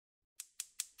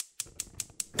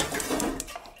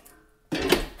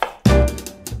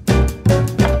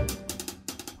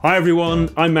Hi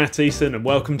everyone, I'm Matt Easton and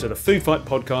welcome to the Food Fight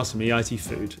podcast from EIT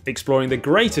Food, exploring the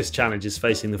greatest challenges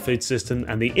facing the food system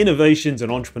and the innovations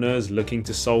and entrepreneurs looking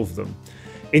to solve them.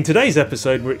 In today's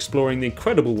episode, we're exploring the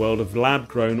incredible world of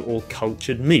lab-grown or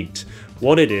cultured meat,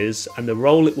 what it is and the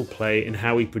role it will play in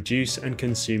how we produce and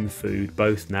consume food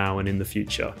both now and in the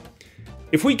future.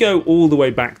 If we go all the way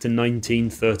back to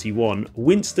 1931,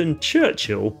 Winston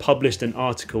Churchill published an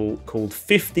article called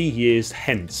 50 Years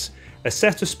Hence, a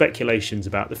set of speculations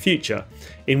about the future,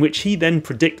 in which he then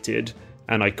predicted,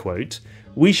 and I quote,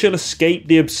 "We shall escape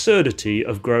the absurdity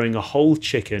of growing a whole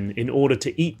chicken in order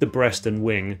to eat the breast and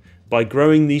wing by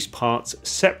growing these parts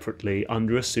separately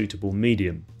under a suitable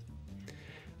medium."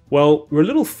 Well, we're a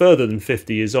little further than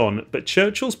 50 years on, but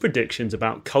Churchill's predictions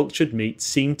about cultured meat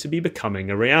seem to be becoming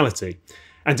a reality.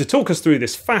 And to talk us through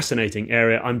this fascinating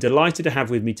area, I'm delighted to have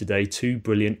with me today two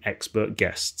brilliant expert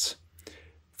guests.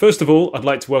 First of all, I'd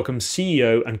like to welcome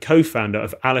CEO and co-founder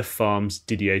of Aleph Farms,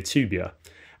 Didier Toubia.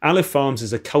 Aleph Farms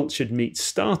is a cultured meat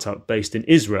startup based in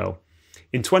Israel.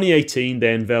 In 2018,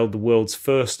 they unveiled the world's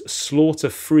first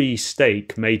slaughter-free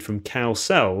steak made from cow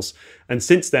cells, and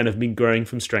since then have been growing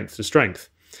from strength to strength.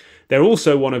 They're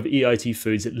also one of EIT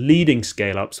Food's leading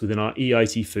scale-ups within our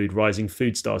EIT Food Rising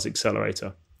Food Stars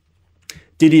Accelerator.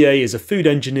 Didier is a food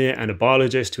engineer and a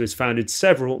biologist who has founded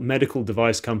several medical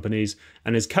device companies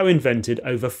and has co-invented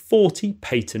over 40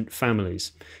 patent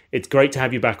families. It's great to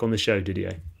have you back on the show,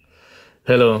 Didier.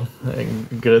 Hello,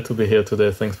 great to be here today.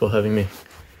 Thanks for having me.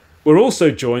 We're also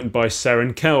joined by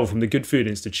Seren Kell from the Good Food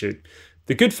Institute.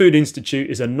 The Good Food Institute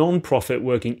is a non-profit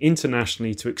working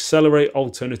internationally to accelerate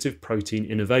alternative protein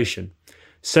innovation.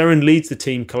 Seren leads the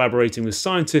team collaborating with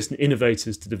scientists and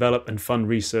innovators to develop and fund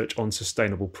research on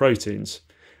sustainable proteins.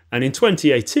 And in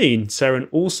 2018, Seren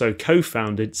also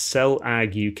co-founded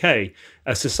CellAg UK,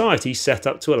 a society set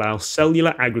up to allow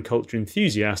cellular agriculture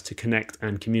enthusiasts to connect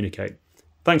and communicate.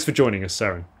 Thanks for joining us,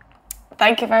 Seren.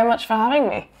 Thank you very much for having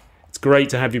me. It's great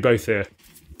to have you both here.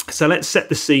 So let's set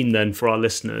the scene then for our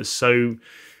listeners. So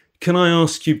can I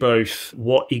ask you both,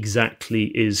 what exactly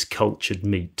is cultured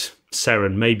meat?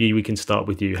 Seren, maybe we can start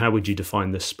with you. How would you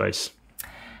define this space?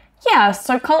 Yeah,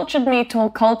 so cultured meat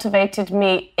or cultivated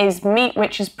meat is meat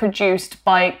which is produced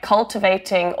by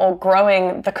cultivating or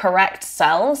growing the correct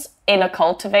cells in a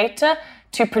cultivator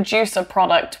to produce a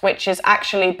product which is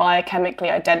actually biochemically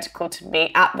identical to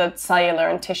meat at the cellular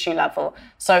and tissue level.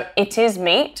 So it is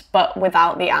meat, but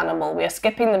without the animal. We are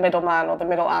skipping the middleman or the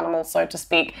middle animal, so to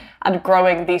speak, and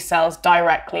growing these cells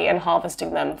directly and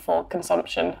harvesting them for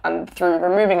consumption. And through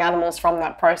removing animals from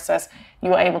that process,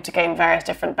 you are able to gain various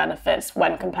different benefits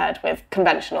when compared with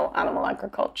conventional animal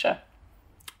agriculture.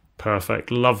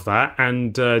 Perfect. Love that.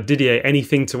 And Didier,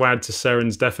 anything to add to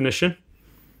Seren's definition?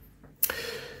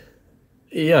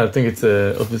 Yeah, I think it's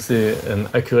obviously an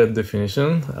accurate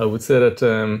definition. I would say that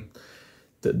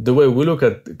the way we look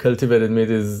at cultivated meat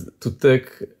is to take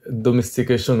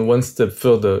domestication one step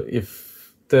further.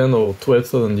 If 10 or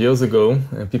 12,000 years ago,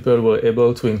 people were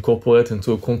able to incorporate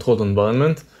into a controlled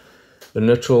environment a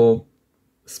natural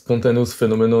spontaneous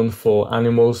phenomenon for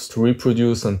animals to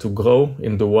reproduce and to grow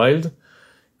in the wild,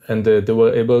 and they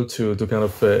were able to kind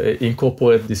of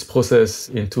incorporate this process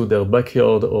into their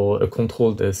backyard or a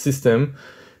controlled system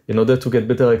in order to get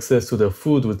better access to their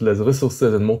food with less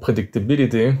resources and more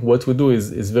predictability. What we do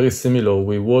is very similar.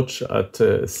 We watch at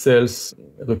cells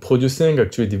reproducing,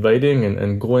 actually dividing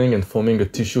and growing and forming a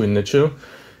tissue in nature.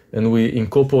 And we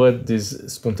incorporate this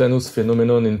spontaneous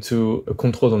phenomenon into a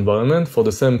controlled environment for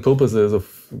the same purposes of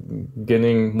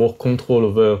gaining more control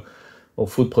over or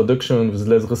food production with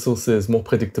less resources, more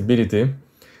predictability.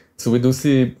 So we do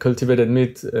see cultivated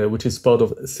meat, which is part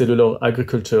of cellular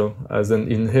agriculture, as an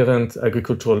inherent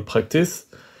agricultural practice.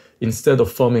 Instead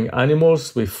of farming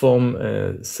animals, we farm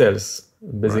cells,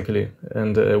 basically. Right.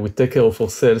 And we take care of our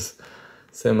cells,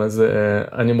 same as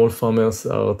animal farmers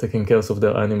are taking care of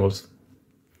their animals.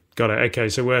 Got it. Okay,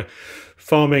 so we're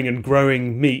farming and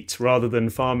growing meat rather than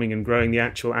farming and growing the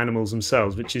actual animals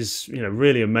themselves, which is,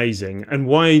 really amazing. And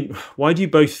why do you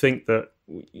both think that,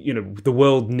 the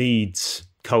world needs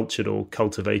cultured or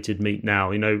cultivated meat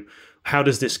now? How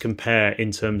does this compare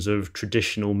in terms of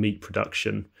traditional meat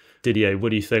production? Didier,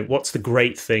 what do you think? What's the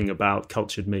great thing about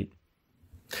cultured meat?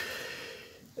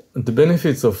 The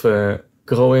benefits of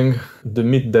growing the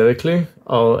meat directly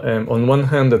are, on one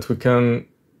hand, that we can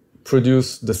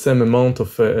produce the same amount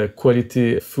of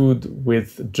quality food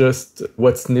with just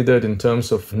what's needed in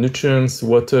terms of nutrients,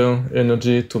 water,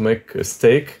 energy to make a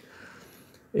steak,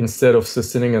 instead of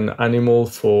sustaining an animal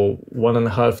for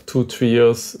 1.5, 2, 3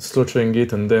 years, slaughtering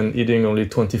it and then eating only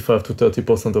 25 to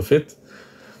 30% of it.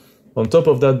 On top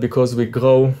of that, because we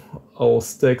grow our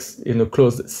steaks in a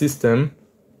closed system,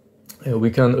 we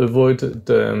can avoid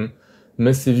the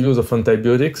massive use of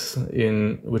antibiotics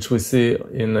which we see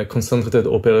in concentrated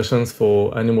operations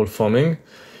for animal farming.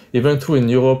 Even though in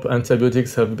Europe,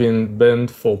 antibiotics have been banned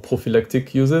for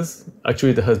prophylactic uses.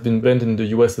 Actually, it has been banned in the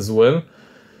US as well.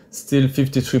 Still,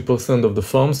 53% of the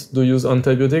farms do use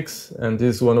antibiotics, and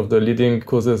this is one of the leading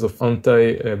causes of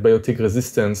antibiotic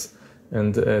resistance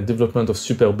and development of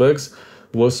superbugs.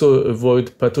 We also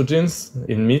avoid pathogens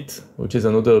in meat, which is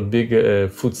another big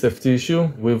food safety issue.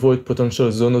 We avoid potential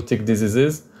zoonotic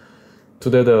diseases.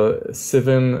 Today, there are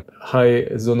 7 high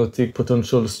zoonotic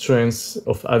potential strains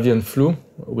of avian flu,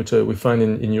 which we find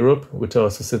in Europe, which are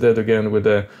associated again with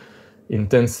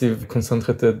intensive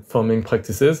concentrated farming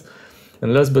practices.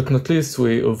 And last but not least,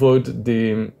 we avoid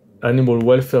the animal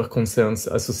welfare concerns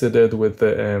associated with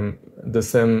the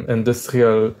same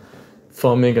industrial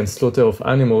farming and slaughter of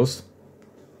animals.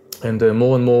 And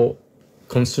more and more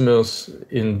consumers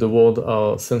in the world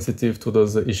are sensitive to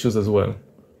those issues as well.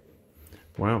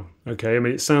 Wow. Okay. I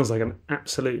mean, it sounds like an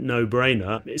absolute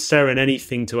no-brainer. Seren,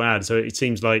 anything to add? So it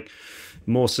seems like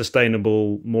more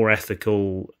sustainable, more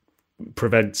ethical,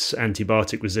 prevents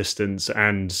antibiotic resistance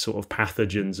and sort of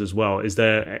pathogens as well. Is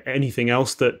there anything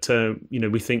else that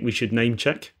we think we should name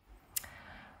check?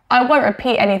 I won't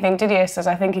repeat anything Didier says.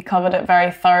 I think he covered it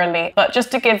very thoroughly. But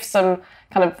just to give some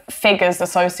kind of figures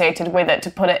associated with it to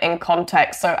put it in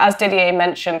context. So as Didier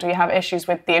mentioned, we have issues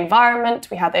with the environment,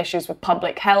 we have issues with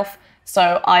public health.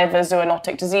 So either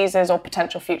zoonotic diseases or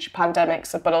potential future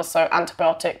pandemics, but also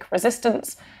antibiotic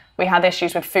resistance. We had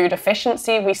issues with food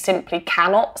efficiency. We simply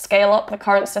cannot scale up the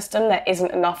current system. There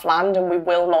isn't enough land, and we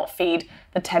will not feed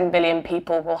the 10 billion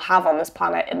people we'll have on this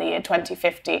planet in the year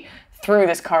 2050 through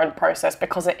this current process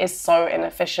because it is so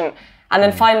inefficient. And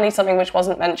then finally, something which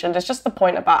wasn't mentioned is just the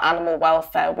point about animal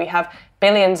welfare. We have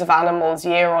billions of animals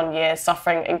year on year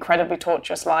suffering incredibly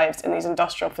torturous lives in these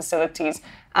industrial facilities.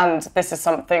 And this is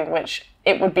something which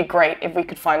it would be great if we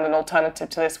could find an alternative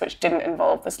to this which didn't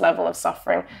involve this level of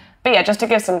suffering. But yeah, just to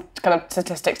give some kind of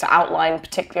statistics to outline,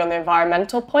 particularly on the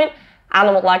environmental point,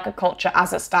 animal agriculture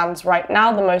as it stands right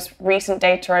now, the most recent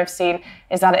data I've seen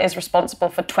is that it is responsible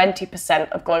for 20%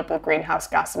 of global greenhouse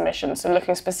gas emissions. So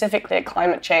looking specifically at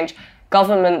climate change,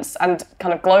 governments and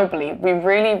kind of globally, we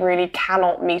really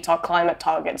cannot meet our climate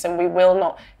targets, and we will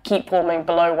not keep warming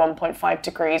below 1.5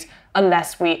 degrees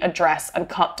unless we address and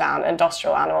cut down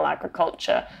industrial animal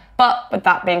agriculture. But with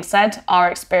that being said,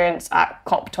 our experience at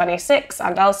COP26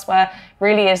 and elsewhere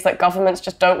really is that governments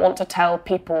just don't want to tell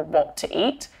people what to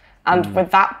eat. And with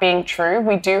that being true,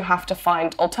 we do have to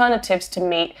find alternatives to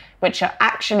meat which are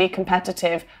actually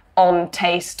competitive on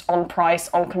taste, on price,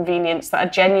 on convenience, that are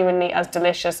genuinely as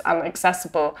delicious and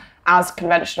accessible as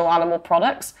conventional animal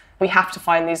products. We have to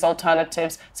find these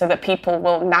alternatives so that people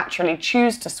will naturally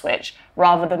choose to switch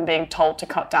rather than being told to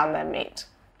cut down their meat.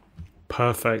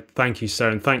 Perfect. Thank you,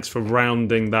 Seren. Thanks for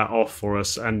rounding that off for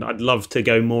us. And I'd love to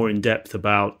go more in depth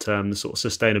about the sort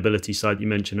of sustainability side you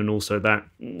mentioned, and also that,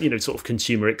 sort of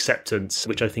consumer acceptance,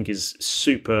 which I think is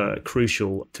super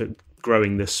crucial to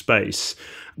growing this space.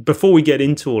 Before we get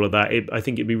into all of that, I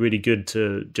think it'd be really good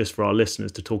to, just for our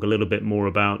listeners, to talk a little bit more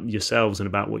about yourselves and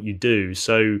about what you do.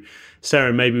 So,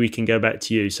 Seren, maybe we can go back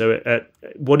to you. So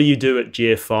what do you do at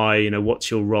GFI? What's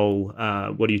your role?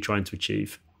 What are you trying to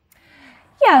achieve?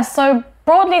 Yeah, so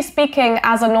broadly speaking,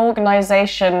 as an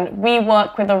organization, we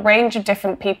work with a range of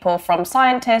different people, from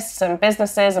scientists and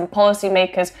businesses and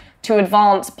policymakers, to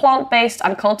advance plant-based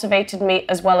and cultivated meat,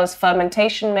 as well as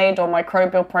fermentation-made or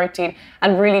microbial protein,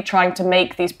 and really trying to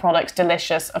make these products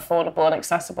delicious, affordable and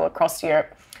accessible across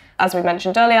Europe. As we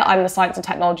mentioned earlier, I'm the Science and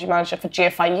Technology Manager for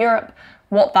GFI Europe.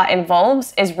 What that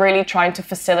involves is really trying to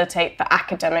facilitate the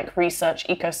academic research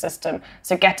ecosystem.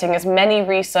 So getting as many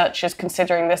researchers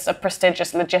considering this a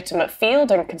prestigious, legitimate field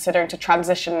and considering to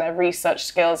transition their research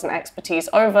skills and expertise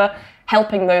over,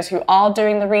 helping those who are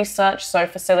doing the research, so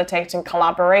facilitating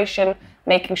collaboration,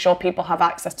 making sure people have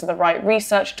access to the right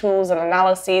research tools and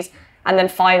analyses, and then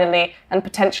finally, and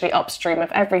potentially upstream of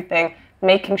everything,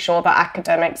 making sure that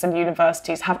academics and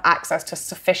universities have access to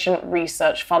sufficient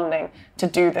research funding to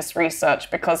do this research,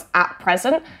 because at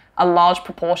present, a large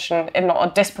proportion, if not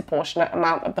a disproportionate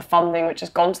amount of the funding which has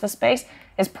gone to the space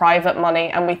is private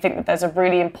money, and we think that there's a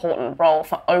really important role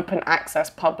for open access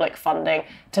public funding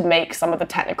to make some of the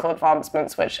technical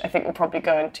advancements, which I think we'll probably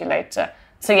go into later.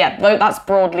 So yeah, that's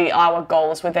broadly our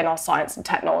goals within our science and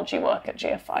technology work at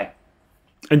GFI.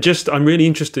 And I'm really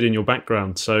interested in your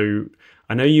background. So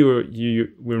I know you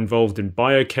were involved in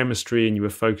biochemistry and you were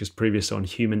focused previously on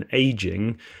human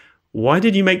aging. Why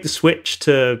did you make the switch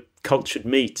to cultured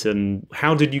meat, and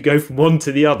how did you go from one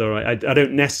to the other? I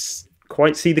don't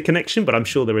quite see the connection, but I'm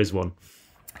sure there is one.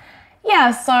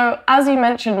 Yeah, so as you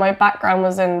mentioned, my background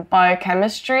was in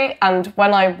biochemistry, and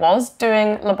when I was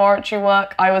doing laboratory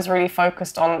work, I was really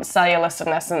focused on cellular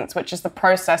senescence, which is the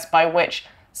process by which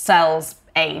cells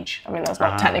age. I mean, that's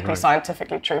not technically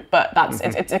scientifically true, but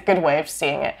it's a good way of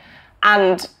seeing it.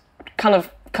 And kind of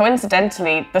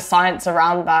coincidentally, the science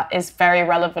around that is very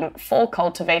relevant for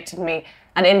cultivated meat,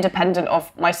 and independent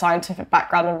of my scientific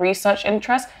background and research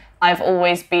interest, I've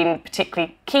always been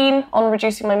particularly keen on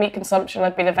reducing my meat consumption.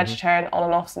 I've been a vegetarian on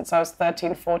and off since I was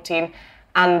 13, 14.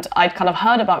 And I'd kind of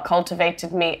heard about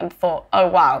cultivated meat and thought, oh,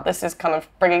 wow, this is kind of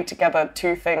bringing together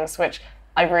two things which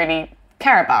I really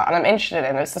care about and I'm interested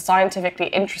in. It's a scientifically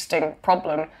interesting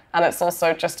problem, and it's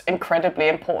also just incredibly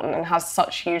important and has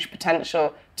such huge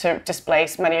potential to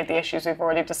displace many of the issues we've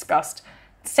already discussed.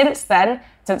 Since then,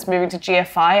 since moving to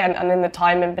GFI and in the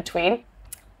time in between,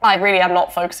 I really am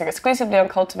not focusing exclusively on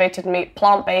cultivated meat.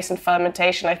 Plant-based and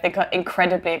fermentation, I think, are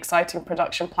incredibly exciting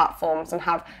production platforms and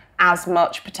have as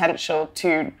much potential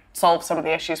to solve some of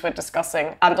the issues we're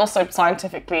discussing, and also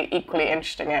scientifically equally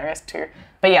interesting areas too.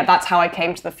 But yeah, that's how I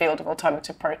came to the field of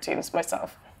alternative proteins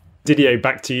myself. Didier,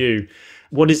 back to you.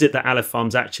 What is it that Aleph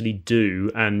Farms actually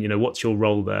do, and what's your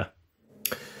role there?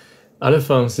 Aleph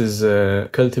Farms is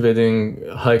cultivating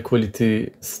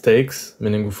high-quality steaks,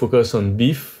 meaning we focus on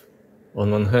beef on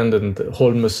one hand and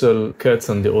whole muscle cuts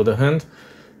on the other hand,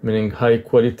 meaning high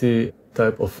quality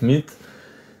type of meat.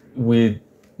 We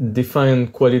define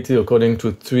quality according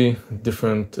to three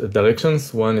different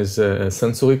directions. One is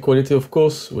sensory quality, of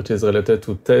course, which is related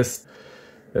to taste,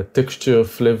 texture,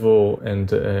 flavor,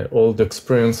 and all the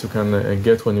experience you can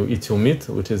get when you eat your meat,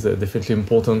 which is definitely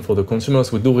important for the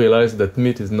consumers. We do realize that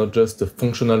meat is not just a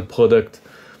functional product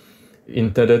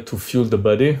intended to fuel the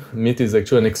body. Meat is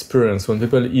actually an experience. When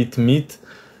people eat meat,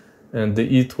 and they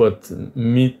eat what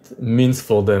meat means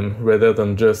for them rather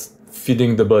than just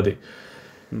feeding the body.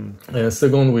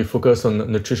 Second, we focus on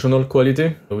nutritional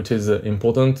quality, which is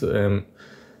important.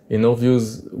 In our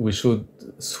views, we should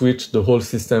switch the whole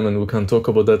system, and we can talk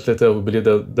about that later. We believe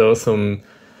that there are some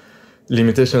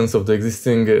limitations of the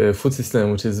existing food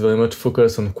system, which is very much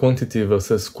focused on quantity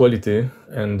versus quality,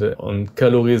 and on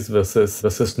calories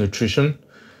versus nutrition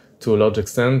to a large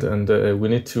extent. And we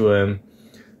need to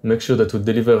make sure that we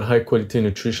deliver high quality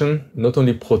nutrition, not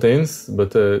only proteins,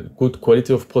 but good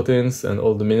quality of proteins and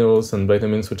all the minerals and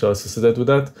vitamins which are associated with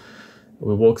that.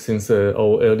 We work since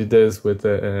our early days with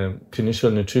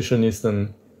clinician nutritionists,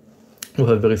 and we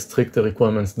have very strict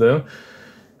requirements there.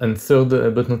 And third,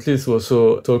 but not least, we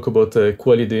also talk about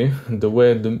quality. The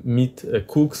way the meat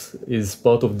cooks is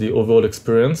part of the overall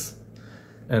experience.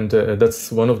 And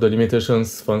that's one of the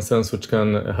limitations, for instance, which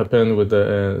can happen with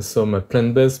some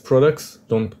plant-based products.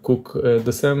 Don't cook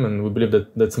the same, and we believe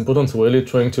that that's important. So we're really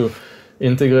trying to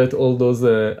integrate all those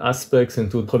aspects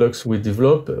into products we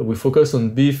develop. We focus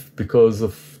on beef because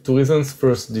of two reasons.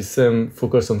 First, the same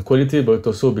focus on quality, but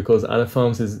also because Aleph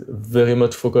Farms is very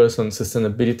much focused on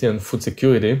sustainability and food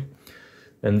security.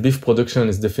 And beef production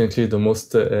is definitely the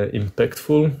most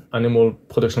impactful animal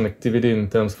production activity in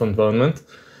terms of environment.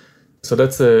 So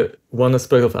that's one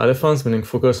aspect of Aleph Farms, meaning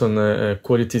focus on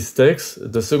quality steaks.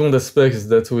 The second aspect is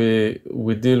that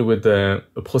we deal with a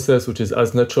process which is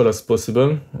as natural as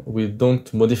possible. We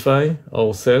don't modify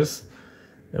our cells.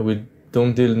 We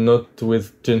don't deal not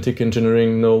with genetic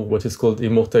engineering, nor what is called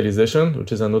immortalization,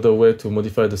 which is another way to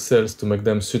modify the cells to make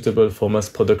them suitable for mass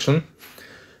production.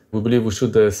 We believe we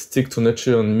should stick to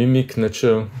nature and mimic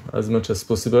nature as much as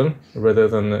possible, rather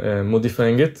than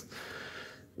modifying it.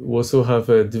 We also have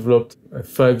developed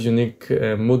 5 unique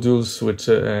modules which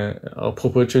are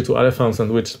proprietary to Aleph Farms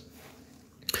and which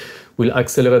will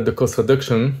accelerate the cost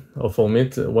reduction of our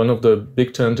meat. One of the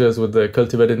big challenges with the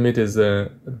cultivated meat is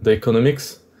the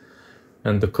economics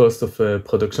and the cost of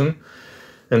production.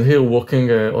 And here, working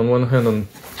on one hand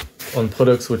on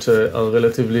products which are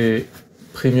relatively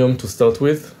premium to start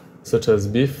with, such as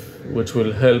beef, which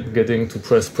will help getting to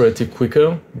price parity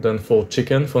quicker than for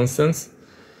chicken, for instance.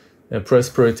 Price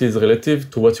parity is relative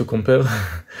to what you compare.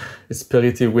 It's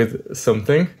parity with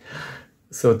something.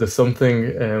 So the something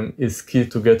is key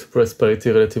to get price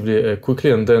parity relatively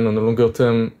quickly. And then on the longer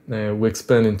term, we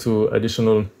expand into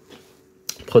additional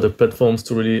product platforms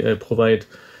to really provide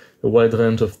a wide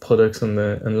range of products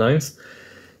and lines.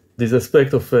 This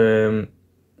aspect of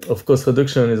cost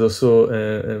reduction is also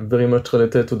very much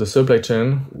related to the supply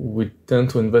chain. We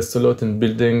tend to invest a lot in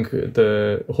building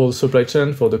the whole supply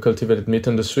chain for the cultivated meat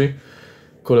industry,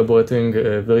 collaborating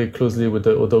very closely with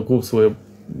the other groups. We're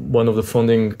one of the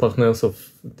founding partners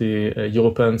of the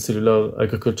European Cellular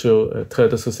Agriculture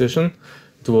Trade Association,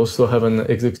 to also have an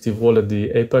executive role at the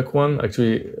APAC one.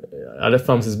 Actually, Aleph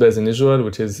Farms is based in Israel,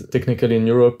 which is technically in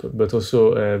Europe, but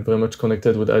also very much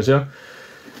connected with Asia.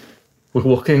 We're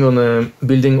working on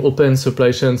building open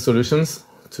supply chain solutions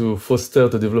to foster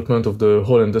the development of the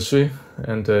whole industry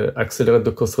and accelerate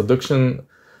the cost reduction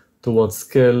towards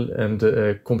scale and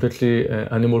completely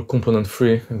animal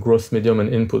component-free growth medium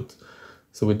and input.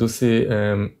 So we do see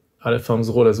Aleph Farms'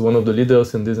 role as one of the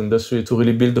leaders in this industry to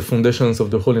really build the foundations of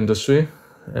the whole industry,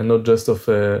 and not just of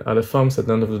Aleph Farms. At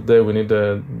the end of the day, we need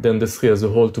the industry as a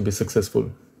whole to be successful.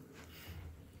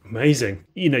 Amazing.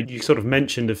 You sort of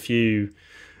mentioned a few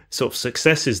sort of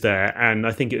successes there, and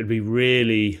I think it would be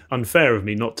really unfair of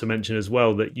me not to mention as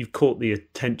well that you've caught the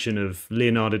attention of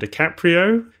Leonardo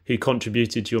DiCaprio, who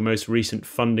contributed to your most recent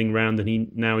funding round, and he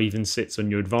now even sits on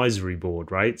your advisory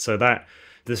board, right? So that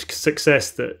the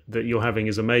success that you're having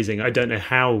is amazing. I don't know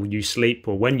how you sleep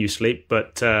or when you sleep,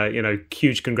 but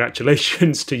huge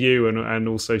congratulations to you and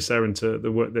also Seren to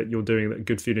the work that you're doing at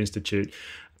Good Food Institute.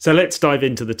 So let's dive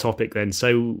into the topic then.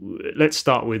 So let's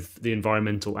start with the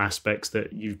environmental aspects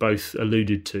that you've both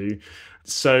alluded to.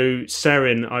 So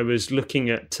Seren, I was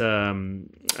looking at an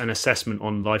assessment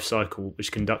on life cycle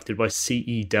which conducted by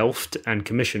CE Delft and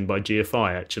commissioned by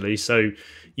GFI actually. So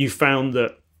you found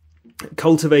that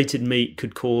cultivated meat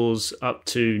could cause up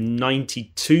to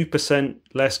 92%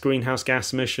 less greenhouse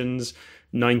gas emissions,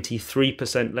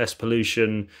 93% less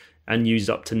pollution, and use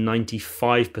up to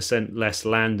 95% less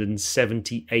land and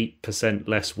 78%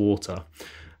 less water.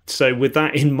 So with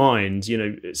that in mind,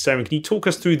 Seren, can you talk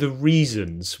us through the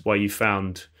reasons why you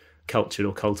found cultured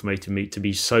or cultivated meat to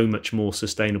be so much more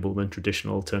sustainable than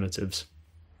traditional alternatives?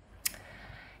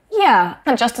 Yeah,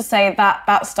 and just to say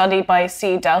that study by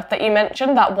CE Delft that you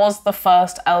mentioned, that was the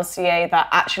first LCA that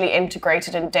actually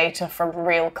integrated in data from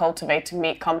real cultivated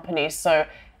meat companies. So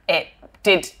it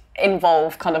did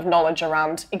involve kind of knowledge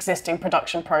around existing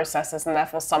production processes and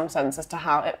therefore some sense as to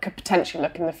how it could potentially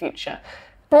look in the future.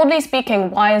 Broadly speaking,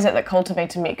 why is it that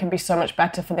cultivated meat can be so much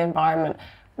better for the environment?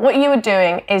 What you are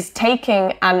doing is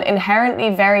taking an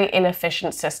inherently very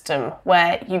inefficient system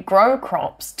where you grow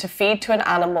crops to feed to an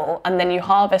animal and then you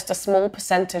harvest a small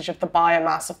percentage of the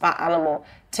biomass of that animal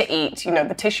to eat,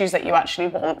 the tissues that you actually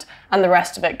want, and the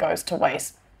rest of it goes to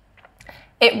waste.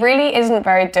 It really isn't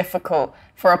very difficult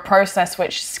for a process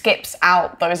which skips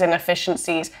out those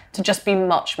inefficiencies to just be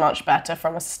much, much better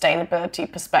from a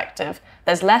sustainability perspective.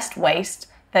 There's less waste,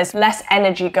 there's less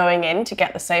energy going in to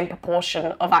get the same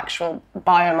proportion of actual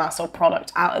biomass or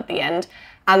product out at the end.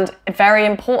 And very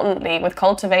importantly, with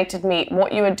cultivated meat,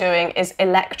 what you are doing is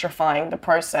electrifying the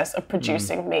process of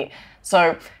producing meat.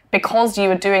 So because you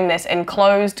are doing this in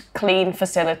closed, clean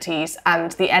facilities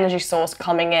and the energy source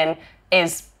coming in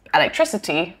is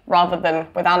electricity rather than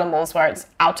with animals where it's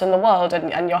out in the world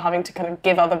and you're having to kind of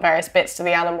give other various bits to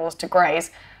the animals to graze.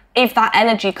 If that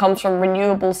energy comes from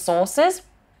renewable sources,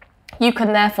 you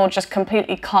can therefore just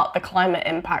completely cut the climate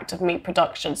impact of meat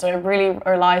production. So it really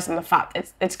relies on the fact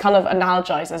it's kind of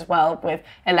analogized as well with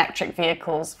electric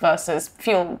vehicles versus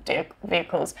fuel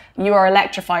vehicles. You are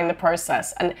electrifying the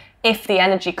process, and if the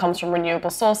energy comes from renewable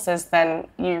sources, then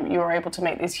you are able to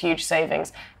make these huge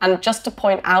savings. And just to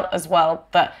point out as well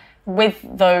that with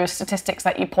those statistics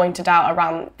that you pointed out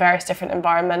around various different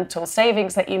environmental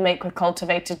savings that you make with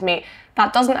cultivated meat,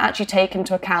 that doesn't actually take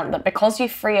into account that because you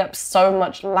free up so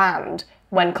much land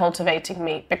when cultivating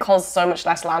meat, because so much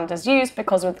less land is used,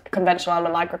 because with conventional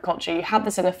animal agriculture, you have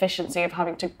this inefficiency of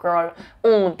having to grow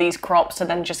all of these crops to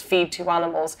then just feed to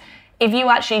animals. If you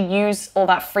actually use all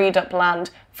that freed up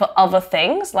land for other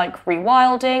things like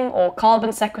rewilding or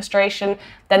carbon sequestration,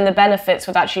 then the benefits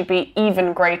would actually be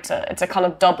even greater. It's a kind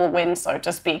of double win, so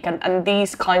to speak. And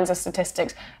these kinds of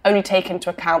statistics only take into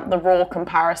account the raw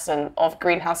comparison of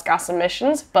greenhouse gas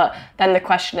emissions. But then the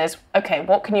question is, okay,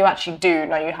 what can you actually do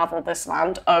now you have all this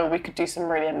land? Oh, we could do some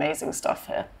really amazing stuff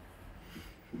here.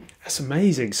 That's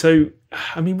amazing. So,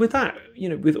 I mean, with that,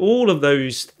 with all of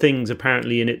those things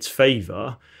apparently in its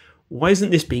favour, why isn't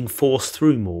this being forced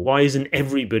through more? Why isn't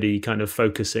everybody kind of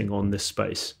focusing on this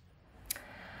space?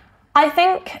 I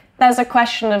think there's a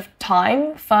question of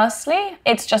time, firstly.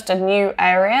 It's just a new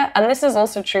area. And this is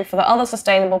also true for the other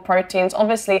sustainable proteins.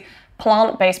 Obviously,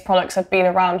 plant-based products have been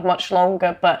around much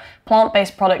longer, but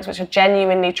plant-based products which are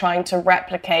genuinely trying to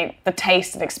replicate the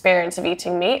taste and experience of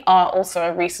eating meat are also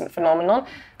a recent phenomenon.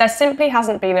 There simply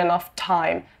hasn't been enough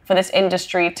time for this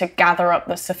industry to gather up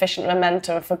the sufficient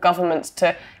momentum for governments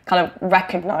to kind of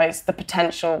recognize the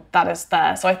potential that is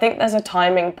there. So I think there's a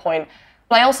timing point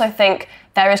But I also think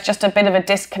there is just a bit of a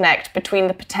disconnect between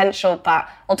the potential that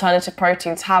alternative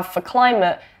proteins have for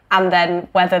climate and then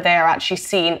whether they are actually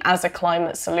seen as a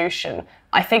climate solution.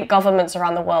 I think governments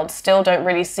around the world still don't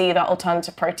really see that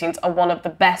alternative proteins are one of the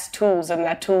best tools in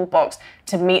their toolbox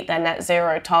to meet their net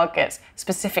zero targets,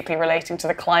 specifically relating to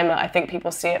the climate. I think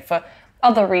people see it for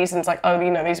other reasons like, oh,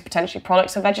 you know, these are potentially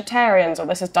products for vegetarians, or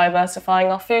this is diversifying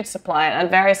our food supply, and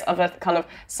various other kind of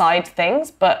side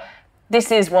things. But this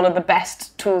is one of the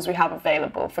best tools we have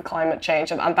available for climate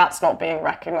change, and that's not being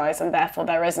recognised, and therefore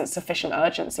there isn't sufficient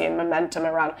urgency and momentum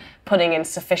around putting in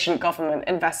sufficient government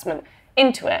investment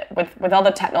into it with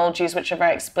other technologies which are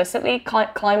very explicitly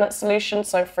climate solutions.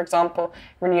 So, for example,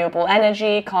 renewable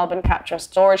energy, carbon capture and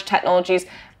storage technologies.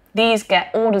 These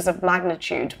get orders of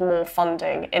magnitude more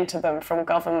funding into them from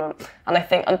government. And I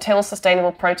think until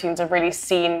sustainable proteins are really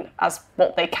seen as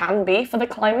what they can be for the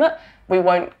climate, we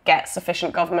won't get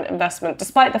sufficient government investment,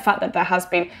 despite the fact that there has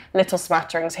been little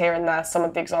smatterings here and there, some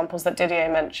of the examples that Didier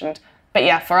mentioned. But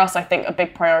yeah, for us, I think a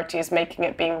big priority is making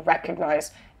it being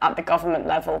recognised at the government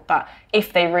level that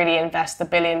if they really invest the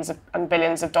billions and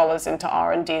billions of dollars into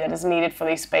R&D that is needed for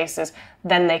these spaces,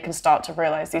 then they can start to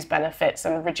realise these benefits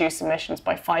and reduce emissions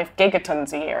by 5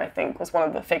 gigatons a year, I think, was one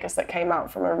of the figures that came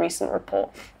out from a recent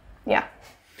report. Yeah.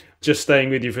 Just staying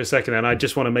with you for a second, and I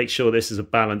just want to make sure this is a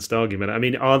balanced argument. I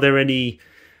mean, are there any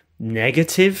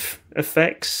negative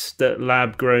effects that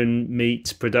lab-grown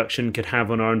meat production could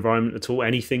have on our environment at all?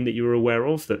 Anything that you're aware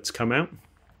of that's come out?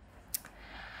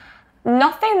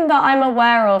 Nothing that I'm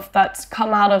aware of that's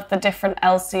come out of the different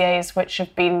LCAs which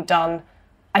have been done.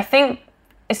 I think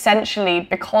essentially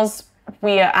because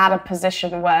we are at a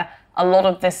position where a lot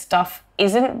of this stuff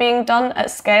isn't being done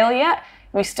at scale yet,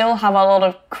 we still have a lot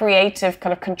of creative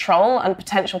kind of control and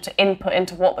potential to input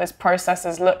into what those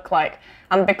processes look like.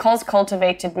 And because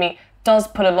cultivated meat does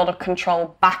put a lot of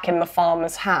control back in the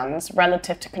farmer's hands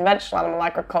relative to conventional animal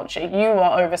agriculture, you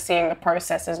are overseeing the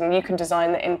processes and you can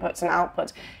design the inputs and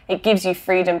outputs. It gives you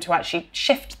freedom to actually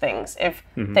shift things if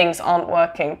things aren't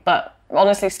working. But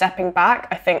honestly, stepping back,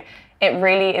 I think it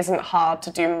really isn't hard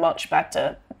to do much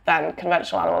better than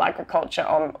conventional animal agriculture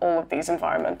on all of these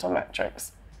environmental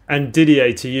metrics. And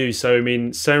Didier, to you, so I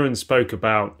mean, Seren spoke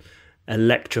about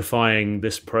electrifying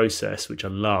this process, which I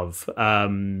love.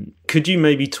 Could you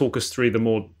maybe talk us through the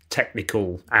more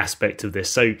technical aspect of this?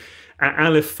 So at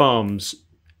Aleph Farms,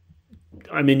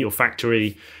 I'm in your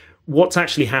factory. What's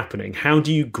actually happening? How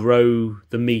do you grow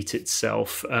the meat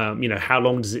itself? How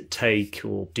long does it take,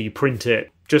 or do you print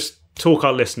it? Just talk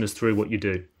our listeners through what you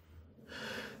do.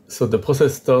 So the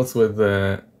process starts with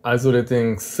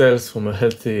isolating cells from a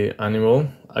healthy animal.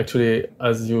 Actually,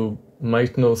 as you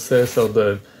might know, cells are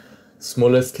the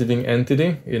smallest living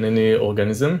entity in any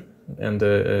organism, and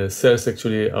cells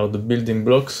actually are the building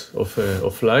blocks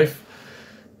of life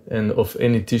and of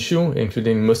any tissue,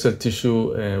 including muscle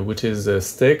tissue, which is a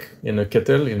steak in a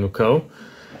kettle, in a cow.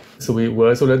 So we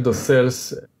isolate those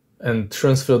cells and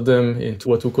transfer them into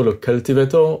what we call a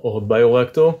cultivator or a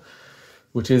bioreactor,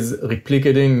 which is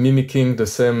replicating, mimicking the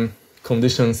same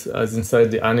conditions as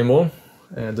inside the animal,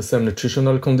 the same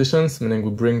nutritional conditions, meaning we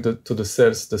bring to the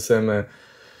cells the same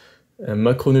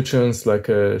macronutrients like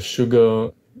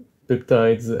sugar,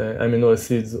 peptides, amino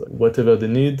acids, whatever they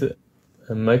need,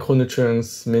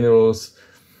 micronutrients, minerals,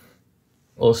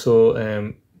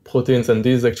 also proteins. And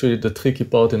this is actually the tricky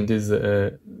part in this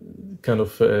kind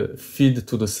of feed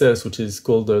to the cells, which is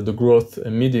called the growth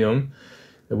medium.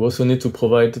 We also need to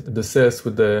provide the cells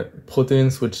with the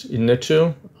proteins which in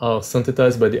nature are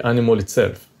synthesized by the animal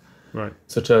itself. Right.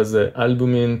 Such as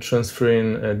albumin,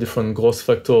 transferrin, different growth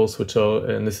factors which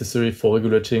are necessary for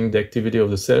regulating the activity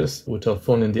of the cells, which are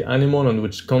found in the animal and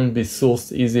which can't be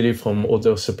sourced easily from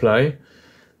other supply.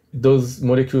 Those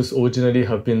molecules originally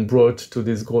have been brought to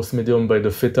this growth medium by the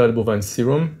fetal bovine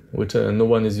serum, which no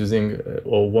one is using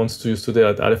or wants to use today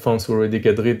at Aleph Farms. We already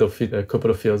got rid of it a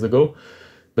couple of years ago.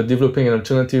 But developing an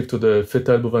alternative to the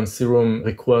fetal bovine serum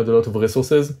required a lot of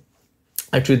resources.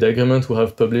 Actually, the agreement we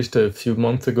have published a few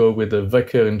months ago with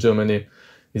Wacker in Germany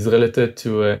is related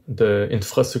to the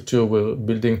infrastructure we're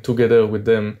building together with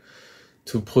them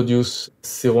to produce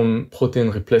serum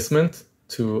protein replacement,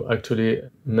 to actually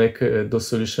make those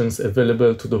solutions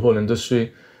available to the whole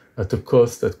industry at a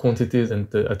cost, at quantities,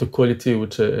 and at a quality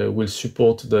which will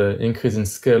support the increase in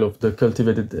scale of the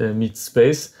cultivated meat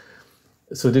space.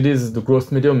 So this is the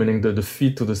growth medium, meaning the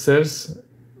feed to the cells.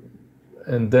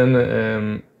 And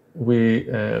then we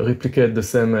replicate the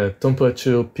same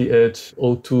temperature, pH,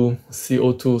 O2,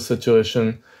 CO2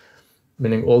 saturation,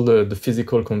 meaning all the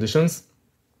physical conditions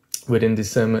within the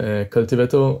same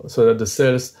cultivator, so that the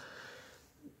cells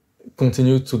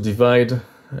continue to divide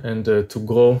and to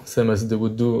grow, same as they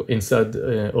would do inside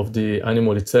of the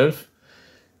animal itself.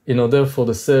 In order for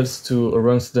the cells to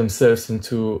arrange themselves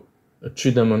into a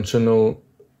three-dimensional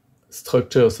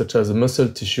structure such as a muscle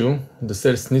tissue, the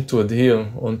cells need to adhere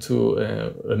onto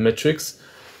a matrix.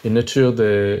 In nature,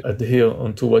 they adhere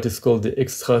onto what is called the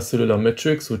extracellular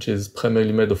matrix, which is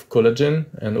primarily made of collagen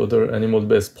and other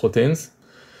animal-based proteins.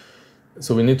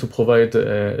 So we need to provide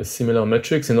a similar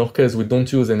matrix. In our case, we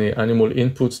don't use any animal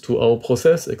inputs to our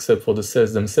process except for the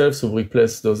cells themselves. So we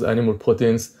replace those animal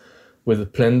proteins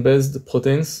with plant-based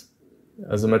proteins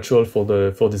as a material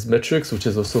for this matrix, which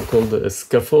is also called a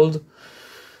scaffold.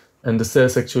 And the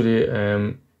cells actually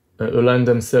align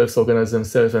themselves, organize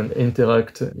themselves, and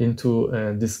interact into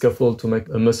this scaffold to make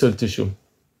a muscle tissue.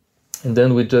 And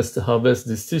then we just harvest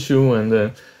this tissue,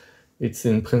 and it's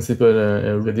in principle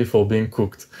ready for being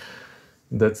cooked.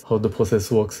 That's how the process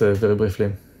works very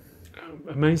briefly.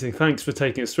 Amazing. Thanks for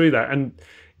taking us through that. And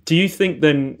do you think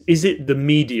then, is it the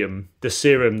medium, the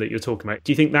serum that you're talking about?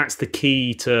 Do you think that's the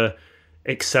key to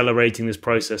accelerating this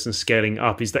process and scaling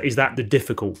up? Is that the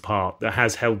difficult part that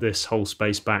has held this whole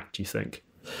space back, do you think?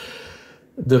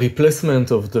 The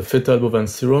replacement of the fetal bovine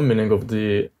serum, meaning of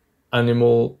the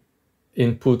animal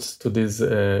inputs to this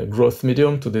growth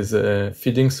medium, to this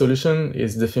feeding solution,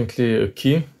 is definitely a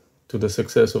key to the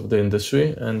success of the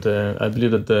industry. And I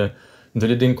believe that the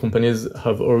leading companies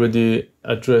have already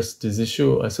addressed this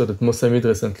issue. I saw that Mosamid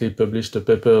recently published a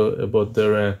paper about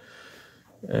their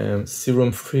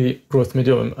serum-free growth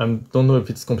medium. I don't know if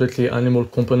it's completely animal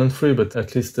component-free, but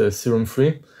at least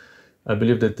serum-free. I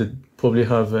believe that they probably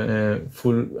have a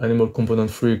full animal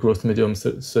component-free growth medium,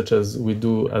 such as we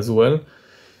do as well.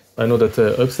 I know that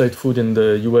Upside Food in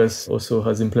the US also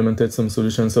has implemented some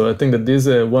solutions. So I think that this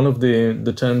is one of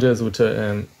the challenges which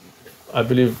I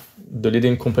believe the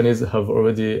leading companies have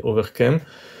already overcome.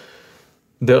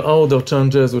 There are other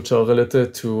challenges which are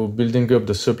related to building up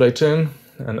the supply chain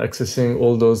and accessing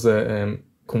all those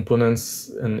components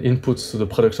and inputs to the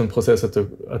production process at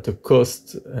a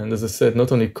cost. And as I said,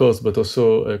 not only cost, but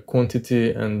also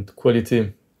quantity and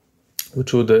quality,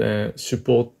 which would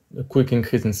support a quick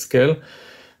increase in scale.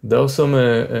 There are some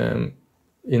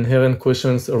inherent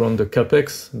questions around the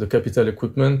capex, the capital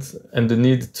equipment, and the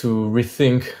need to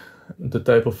rethink the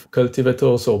type of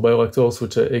cultivators or bioreactors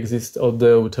which exist out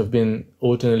there, which have been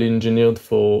originally engineered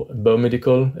for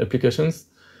biomedical applications,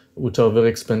 which are very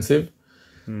expensive.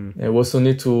 We also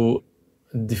need to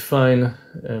define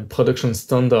production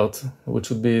standards which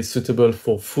would be suitable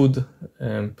for food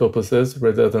purposes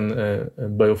rather than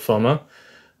biopharma.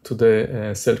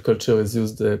 Today, cell culture is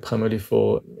used primarily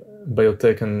for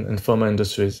biotech and pharma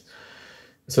industries.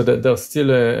 So that there are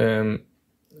still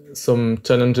some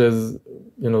challenges,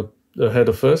 ahead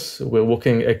of us. We're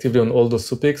working actively on all those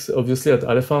topics, obviously at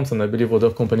Aleph Farms, and I believe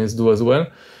other companies do as well.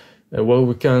 Where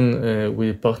we can,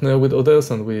 we partner with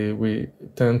others, and we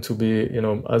tend to be,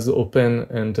 as open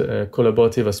and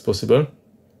collaborative as possible.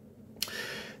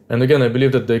 And again, I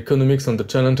believe that the economics and the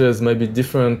challenges might be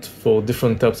different for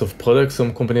different types of products.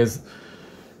 Some companies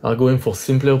are going for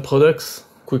simpler products,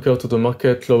 quicker to the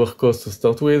market, lower cost to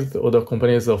start with. Other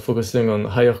companies are focusing on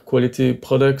higher quality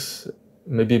products,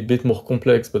 maybe a bit more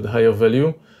complex, but higher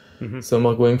value. Mm-hmm. Some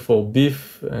are going for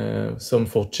beef, some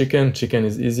for chicken. Chicken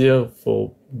is easier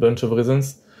for a bunch of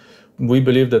reasons. We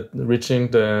believe that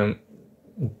reaching the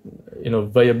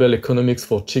viable economics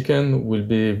for chicken will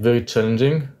be very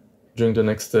challenging during the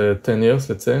next 10 years,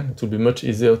 let's say. It will be much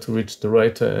easier to reach the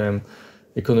right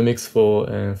economics for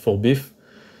beef.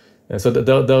 So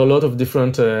there are a lot of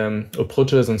different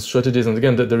approaches and strategies. And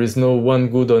again, there is no one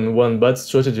good and one bad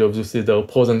strategy. Obviously, there are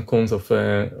pros and cons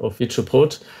of each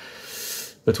approach.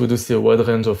 But we do see a wide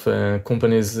range of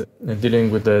companies dealing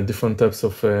with different types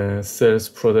of sales,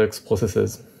 products,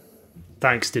 processes.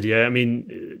 Thanks, Didier. I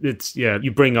mean,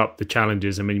 you bring up the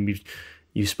challenges. I mean,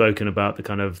 you've spoken about the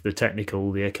kind of the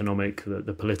technical, the economic,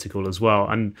 the political as well.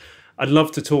 And I'd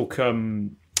love to talk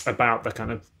about the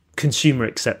kind of consumer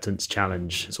acceptance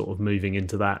challenge, sort of moving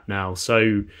into that now.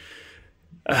 So,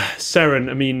 Seren,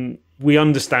 I mean, we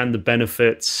understand the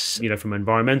benefits, from an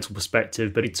environmental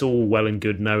perspective, but it's all well and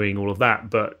good knowing all of that.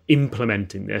 But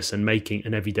implementing this and making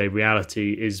an everyday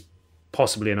reality is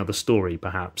possibly another story,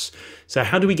 perhaps. So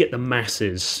how do we get the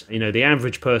masses, the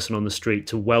average person on the street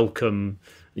to welcome,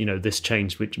 this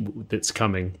change that's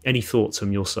coming? Any thoughts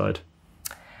from your side?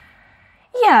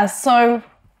 Yeah, so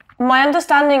my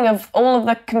understanding of all of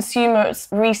the consumer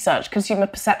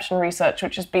perception research,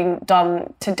 which has been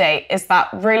done to date, is that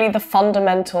really the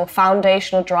fundamental,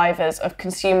 foundational drivers of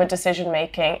consumer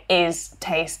decision-making is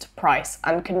taste, price,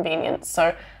 and convenience.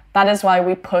 So that is why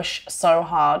we push so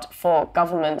hard for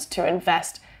governments to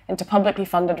invest into publicly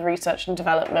funded research and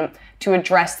development to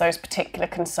address those particular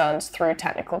concerns through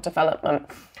technical development.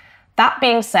 That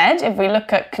being said, if we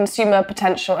look at consumer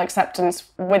potential acceptance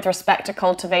with respect to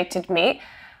cultivated meat,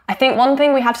 I think one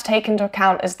thing we have to take into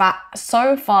account is that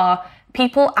so far,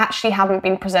 people actually haven't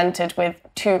been presented with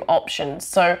two options.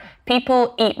 So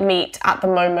people eat meat at the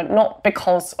moment not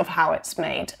because of how it's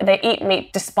made. They eat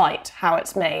meat despite how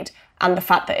it's made and the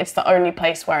fact that it's the only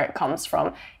place where it comes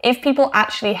from. If people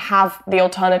actually have the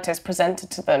alternatives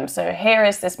presented to them, so here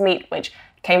is this meat which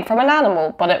came from an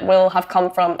animal, but it will have come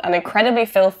from an incredibly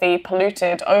filthy,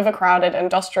 polluted, overcrowded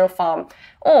industrial farm.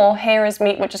 Or here is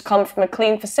meat which has come from a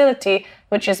clean facility,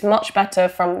 which is much better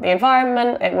from the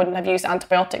environment. It wouldn't have used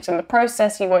antibiotics in the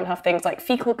process. You won't have things like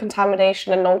fecal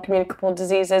contamination and non-communicable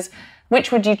diseases.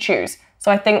 Which would you choose?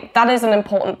 So I think that is an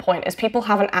important point, is people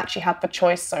haven't actually had the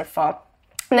choice so far.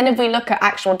 And then if we look at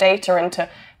actual data into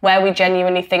where we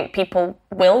genuinely think people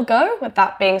will go, with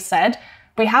that being said,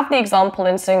 we have the example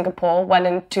in Singapore when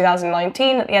in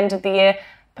 2019, at the end of the year,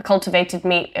 the cultivated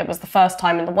meat, it was the first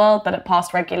time in the world that it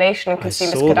passed regulation and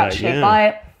consumers could actually buy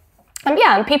it.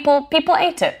 And people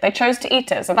ate it. They chose to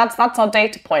eat it. So that's our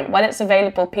data point. When it's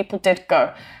available, people did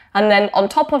go. And then on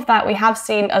top of that, we have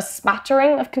seen a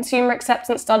smattering of consumer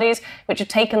acceptance studies, which have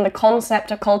taken the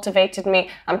concept of cultivated meat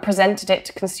and presented it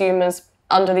to consumers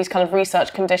under these kind of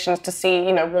research conditions to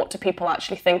see, what do people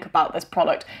actually think about this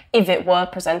product if it were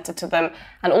presented to them.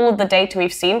 And all of the data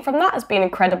we've seen from that has been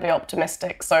incredibly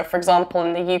optimistic. So for example,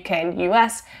 in the UK and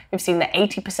US, we've seen that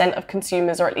 80% of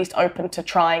consumers are at least open to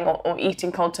trying or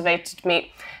eating cultivated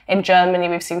meat. In Germany,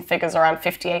 we've seen figures around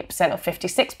 58% or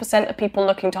 56% of people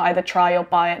looking to either try or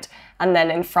buy it. And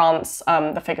then in France,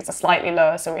 the figures are slightly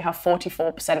lower. So we have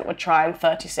 44% would try and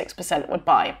 36% would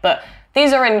buy. But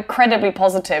these are incredibly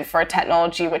positive for a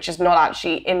technology which is not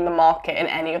actually in the market in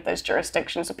any of those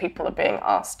jurisdictions that people are being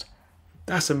asked.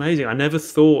 That's amazing. I never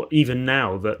thought, even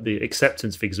now, that the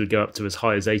acceptance figures would go up to as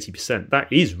high as 80%.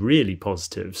 That is really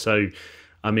positive. So,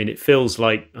 it feels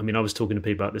like, I was talking to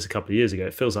people about this a couple of years ago.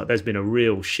 It feels like there's been a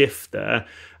real shift there.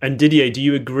 And Didier, do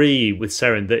you agree with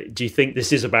Seren do you think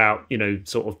this is about,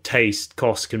 sort of taste,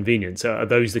 cost, convenience? Are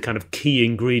those the kind of key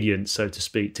ingredients, so to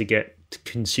speak, to get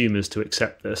consumers to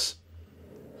accept this?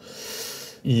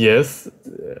 Yes.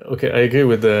 Okay, I agree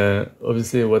with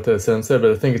obviously what Seren said,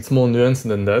 but I think it's more nuanced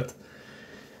than that.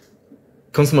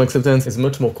 Consumer acceptance is a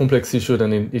much more complex issue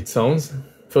than it sounds.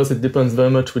 First, it depends very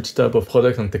much which type of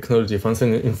product and technology. For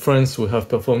instance, in France, we have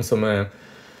performed some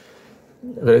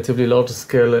relatively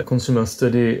large-scale consumer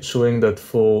study showing that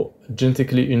for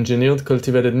genetically engineered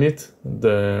cultivated meat,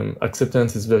 the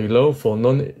acceptance is very low. For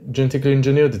non-genetically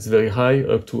engineered, it's very high,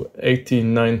 up to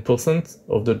 89%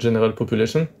 of the general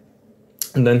population.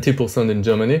 90% in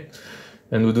Germany,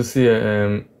 and we do see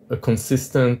a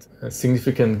consistent,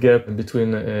 significant gap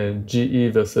between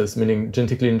GE versus, meaning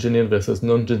genetically engineered versus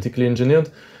non-genetically engineered.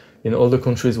 In all the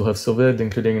countries we have surveyed,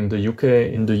 including in the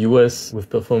UK, in the US, we've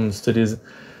performed studies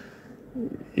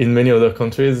in many other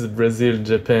countries, Brazil,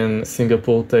 Japan,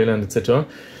 Singapore, Thailand, etc.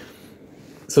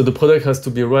 So the product has to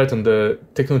be right and the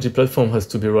technology platform has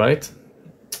to be right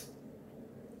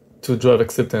to drive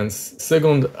acceptance.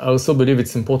 Second, I also believe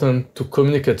it's important to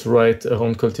communicate right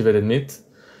around cultivated meat.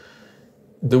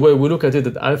 The way we look at it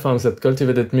at Aleph Farms, that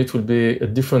cultivated meat will be a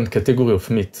different category of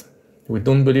meat. We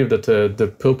don't believe that the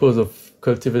purpose of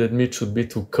cultivated meat should be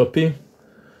to copy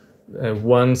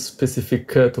one specific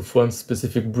cut of one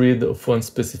specific breed of one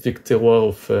specific terroir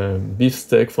of beef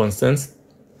steak, for instance.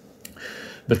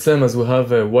 But same as we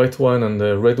have white wine and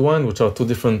red wine, which are two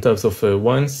different types of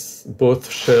wines,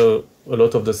 both share a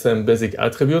lot of the same basic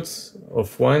attributes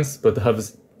of wines, but have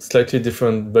slightly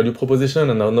different value proposition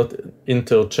and are not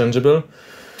interchangeable.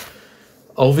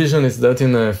 Our vision is that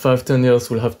in 5-10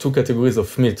 years, we'll have two categories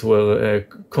of meat, where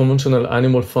conventional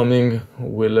animal farming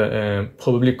will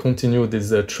probably continue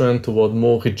this trend toward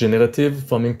more regenerative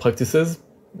farming practices,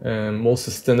 more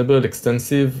sustainable,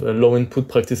 extensive, low input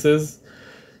practices,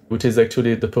 which is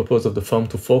actually the purpose of the farm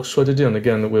to fork strategy. And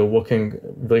again, we're working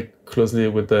very closely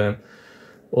with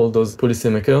all those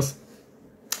policymakers.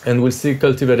 And we'll see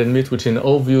cultivated meat, which in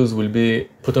our views will be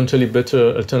potentially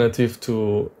better alternative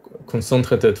to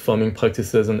concentrated farming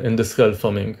practices and industrial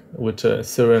farming, which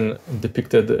Seren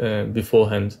depicted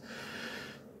beforehand.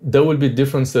 There will be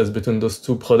differences between those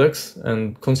two products,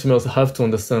 and consumers have to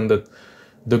understand that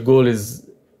the goal is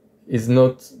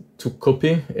not to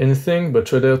copy anything,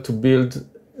 but rather to build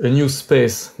a new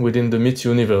space within the meat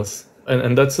universe.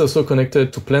 And that's also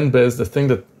connected to plant-based. I think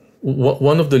that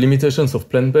one of the limitations of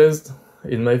plant-based,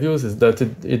 in my views, is that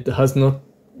it has not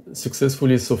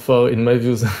successfully so far, in my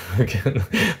views, again,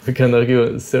 we can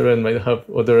argue Seren might have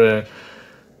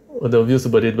other views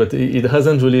about it, but it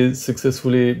hasn't really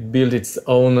successfully built its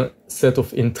own set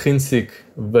of intrinsic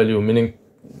value, meaning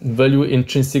value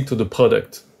intrinsic to the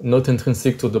product, not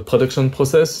intrinsic to the production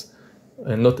process,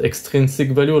 and not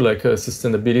extrinsic value like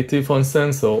sustainability, for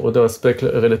instance, or other aspects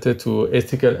related to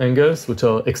ethical angles, which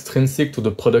are extrinsic to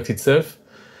the product itself.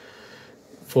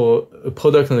 For a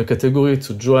product and a category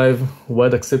to drive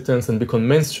wide acceptance and become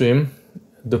mainstream,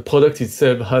 the product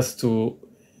itself has to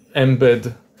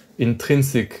embed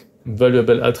intrinsic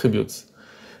valuable attributes.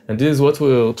 And this is what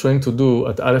we're trying to do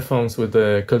at Aleph Farms with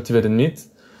cultivated meat.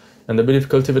 And I believe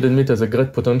cultivated meat has a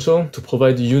great potential to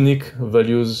provide unique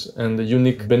values and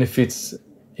unique benefits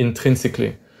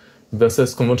intrinsically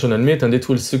versus conventional meat, and it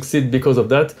will succeed because of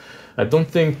that. I don't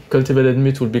think cultivated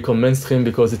meat will become mainstream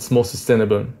because it's more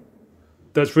sustainable.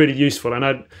 That's really useful,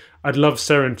 and I'd love,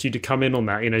 Seren, for you to come in on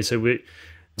that. So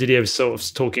Didier was sort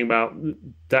of talking about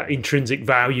that intrinsic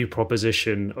value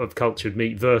proposition of cultured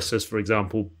meat versus, for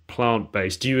example,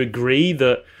 plant-based. Do you agree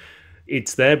that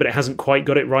it's there, but it hasn't quite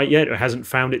got it right yet, or hasn't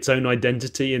found its own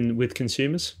identity with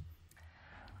consumers?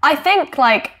 I think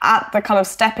at the kind of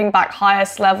stepping back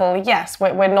highest level, yes,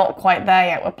 we're not quite there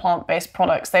yet with plant-based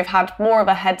products. They've had more of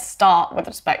a head start with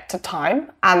respect to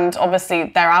time, and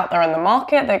obviously they're out there in the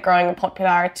market. They're growing in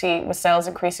popularity with sales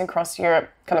increasing across Europe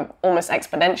kind of almost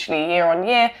exponentially year on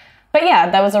year. But yeah,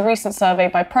 there was a recent survey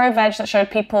by ProVeg that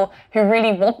showed people who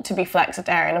really want to be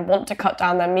flexitarian and want to cut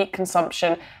down their meat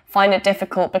consumption find it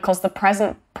difficult because the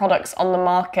present products on the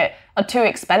market are too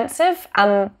expensive,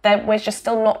 and we're just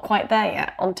still not quite there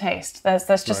yet on taste. There's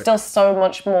just still so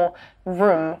much more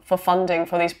room for funding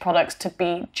for these products to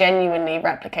be genuinely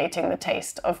replicating the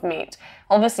taste of meat.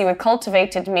 Obviously, with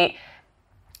cultivated meat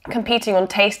competing on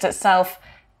taste itself,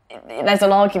 there's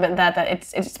an argument there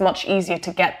that it's much easier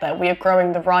to get there. We are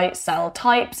growing the right cell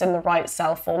types in the right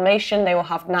cell formation. They will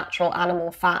have natural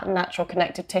animal fat and natural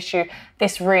connective tissue.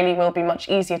 This really will be much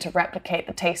easier to replicate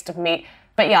the taste of meat.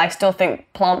 But yeah, I still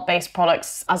think plant-based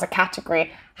products as a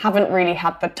category haven't really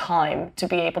had the time to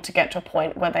be able to get to a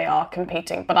point where they are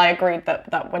competing. But I agree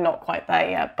that we're not quite there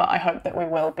yet, but I hope that we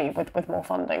will be with more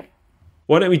funding.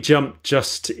 Why don't we jump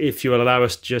just, if you will allow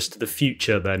us, just to the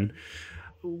future then?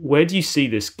 Where do you see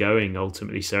this going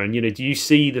ultimately, Seren? Do you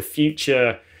see the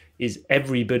future is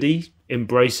everybody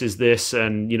embraces this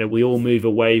and, we all move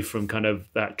away from kind of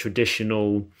that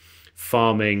traditional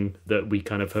farming that we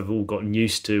kind of have all gotten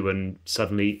used to, and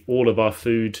suddenly all of our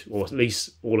food, or at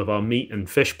least all of our meat and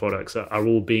fish products are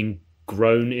all being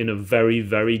grown in a very,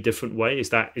 very different way? Is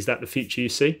that the future you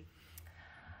see?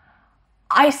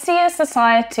 I see a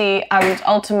society and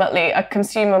ultimately a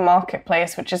consumer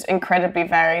marketplace which is incredibly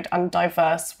varied and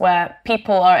diverse, where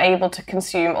people are able to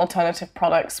consume alternative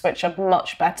products which are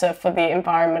much better for the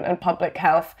environment and public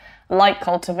health, like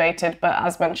cultivated, but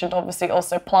as mentioned, obviously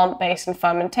also plant-based and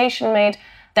fermentation made.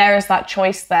 There is that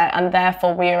choice there, and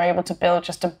therefore we are able to build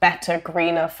just a better,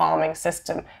 greener farming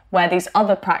system where these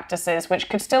other practices, which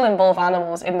could still involve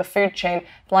animals in the food chain,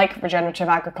 like regenerative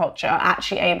agriculture, are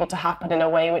actually able to happen in a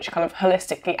way which kind of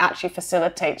holistically actually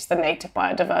facilitates the native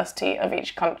biodiversity of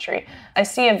each country. I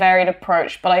see a varied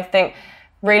approach, but I think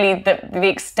really the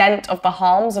extent of the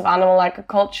harms of animal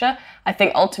agriculture, I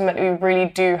think ultimately we really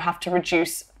do have to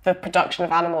reduce the production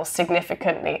of animals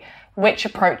significantly. Which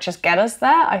approaches get us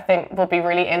there, I think, will be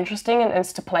really interesting and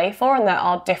is to play for, and there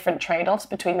are different trade-offs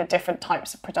between the different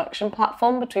types of production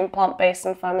platform, between plant-based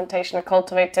and fermentation and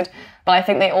cultivated, but I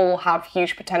think they all have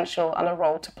huge potential and a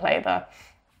role to play there.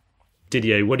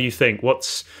 Didier, what do you think?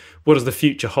 What does the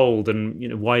future hold,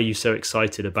 and why are you so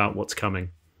excited about what's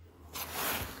coming?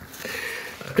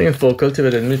 I think for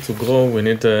cultivated meat to grow, we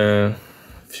need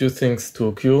few things to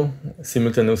occur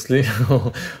simultaneously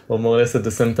or more or less at the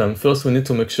same time. First, we need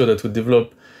to make sure that we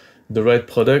develop the right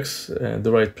products, the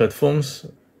right platforms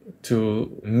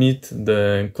to meet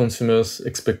the consumers'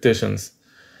 expectations,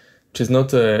 which is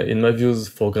not, in my views,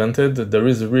 for granted. There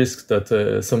is a risk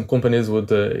that some companies would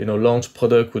launch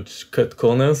products which cut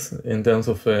corners in terms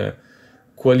of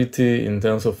quality, in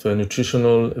terms of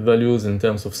nutritional values, in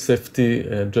terms of safety,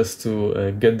 just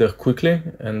to get there quickly.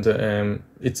 And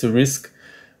it's a risk.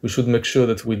 We should make sure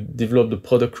that we develop the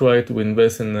product right, we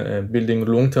invest in building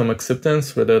long-term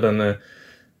acceptance rather than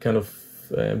kind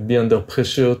of be under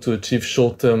pressure to achieve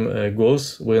short-term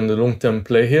goals. We're in the long-term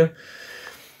play here.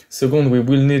 Second, we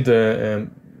will need a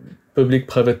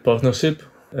public-private partnership.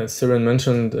 As Seren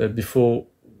mentioned before,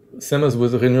 same as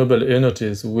with renewable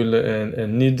energies, we will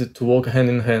need to work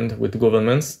hand-in-hand with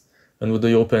governments and with the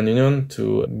European Union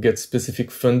to get specific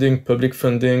funding, public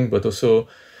funding, but also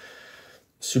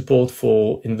support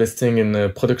for investing in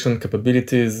production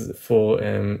capabilities, for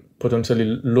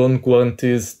potentially loan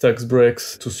guarantees, tax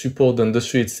breaks to support the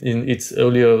industry in its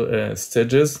earlier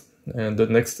stages. And the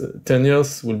next 10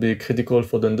 years will be critical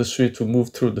for the industry to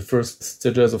move through the first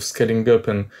stages of scaling up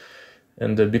and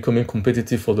becoming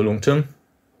competitive for the long term.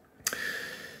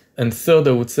 And third,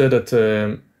 I would say that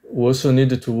we also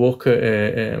needed to work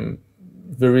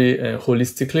very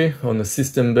holistically on a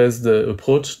system-based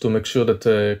approach to make sure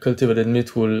that cultivated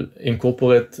meat will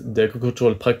incorporate the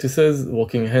agricultural practices,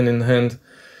 working hand in hand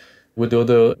with the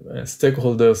other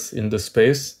stakeholders in the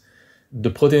space. The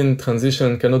protein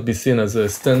transition cannot be seen as a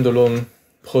standalone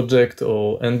project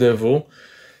or endeavor.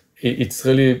 It's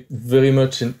really very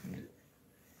much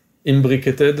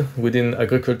imbricated within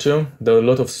agriculture. There are a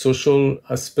lot of social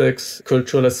aspects,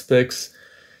 cultural aspects,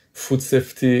 food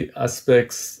safety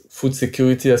aspects, food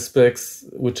security aspects,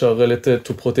 which are related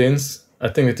to proteins. I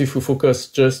think that if we focus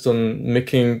just on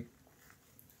making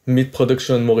meat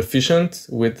production more efficient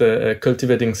with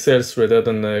cultivating cells rather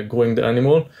than growing the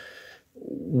animal,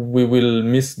 we will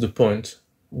miss the point.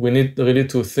 We need really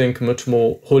to think much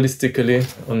more holistically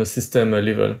on a system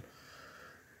level,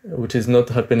 which is not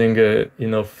happening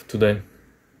enough today.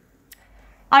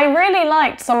 I really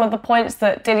liked some of the points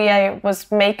that Didier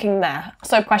was making there.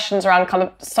 So questions around kind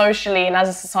of socially and as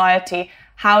a society,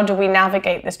 how do we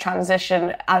navigate this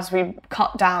transition as we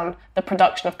cut down the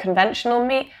production of conventional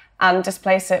meat and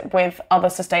displace it with other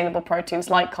sustainable proteins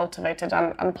like cultivated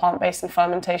and plant-based and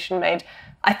fermentation-made?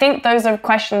 I think those are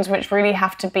questions which really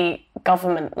have to be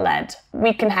government-led.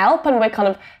 We can help, and we're kind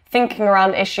of thinking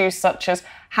around issues such as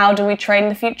how do we train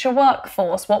the future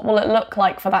workforce? What will it look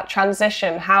like for that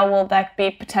transition? How will there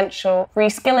be potential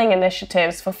reskilling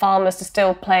initiatives for farmers to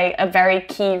still play a very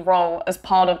key role as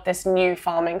part of this new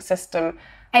farming system?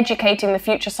 Educating the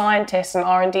future scientists and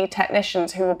R&D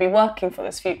technicians who will be working for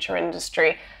this future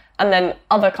industry. And then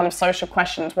other kind of social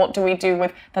questions. What do we do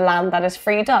with the land that is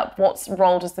freed up? What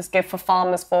role does this give for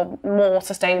farmers for more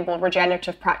sustainable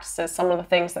regenerative practices? Some of the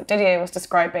things that Didier was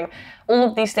describing. All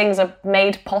of these things are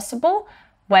made possible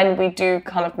when we do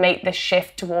kind of make this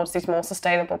shift towards these more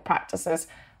sustainable practices.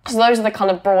 So those are the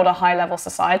kind of broader high-level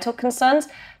societal concerns.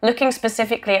 Looking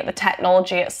specifically at the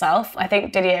technology itself, I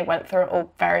think Didier went through it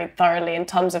all very thoroughly in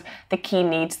terms of the key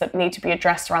needs that need to be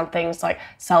addressed around things like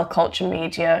cell culture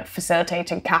media,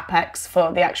 facilitating CapEx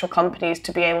for the actual companies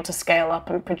to be able to scale up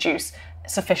and produce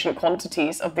sufficient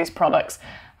quantities of these products.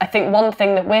 I think one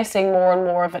thing that we're seeing more and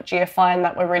more of at GFI and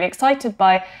that we're really excited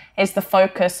by is the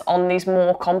focus on these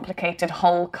more complicated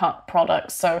whole cut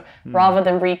products. So rather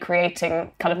than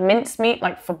recreating kind of mincemeat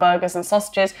like for burgers and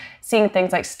sausages, seeing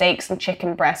things like steaks and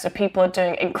chicken breasts, so people are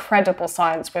doing incredible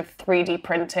science with 3D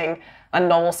printing and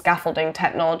novel scaffolding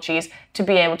technologies to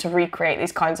be able to recreate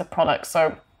these kinds of products.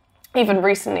 So even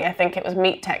recently, I think it was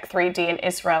Meat Tech 3D in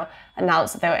Israel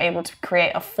announced that they were able to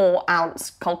create a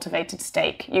 4-ounce cultivated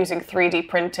steak using 3D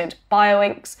printed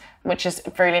bioinks, which is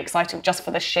really exciting just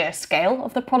for the sheer scale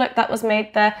of the product that was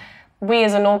made there. We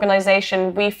as an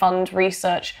organisation, we fund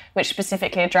research which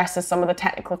specifically addresses some of the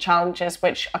technical challenges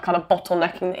which are kind of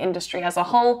bottlenecking the industry as a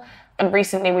whole. And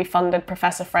recently we funded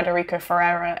Professor Frederico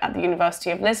Ferreira at the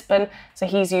University of Lisbon. So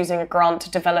he's using a grant to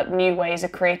develop new ways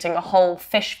of creating a whole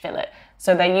fish fillet.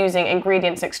 So they're using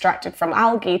ingredients extracted from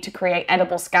algae to create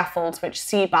edible scaffolds, which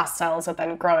sea bass cells are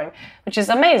then growing, which is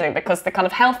amazing because the kind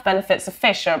of health benefits of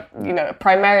fish are,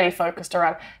 primarily focused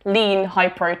around lean, high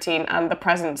protein, and the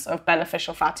presence of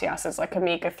beneficial fatty acids like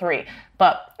omega-3.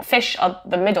 But fish are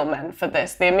the middlemen for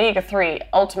this. The omega-3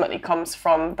 ultimately comes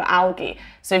from the algae.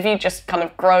 So if you just kind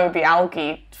of grow the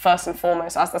algae first and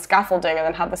foremost as the scaffolding and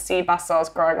then have the sea bass cells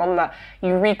growing on that,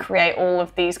 you recreate all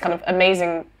of these kind of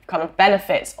amazing kind of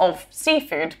benefits of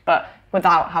seafood, but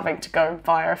without having to go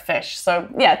via a fish. So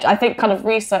yeah, I think kind of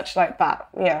research like that,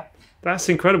 yeah. That's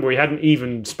incredible. We hadn't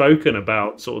even spoken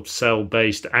about sort of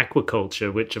cell-based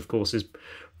aquaculture, which of course is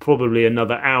probably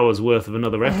another hour's worth of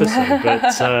another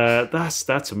episode, but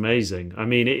that's amazing. I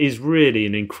mean, it is really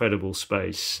an incredible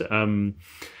space.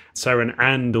 Seren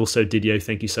and also Didier,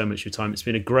 thank you so much for your time. It's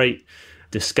been a great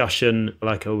discussion.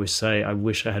 Like I always say, I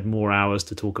wish I had more hours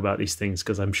to talk about these things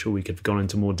because I'm sure we could have gone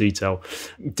into more detail.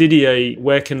 Didier,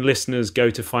 where can listeners go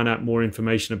to find out more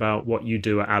information about what you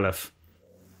do at Aleph?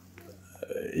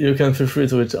 You can feel free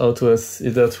to reach out to us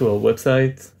either through our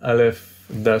website,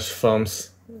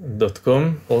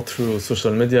 aleph-farms.com, or through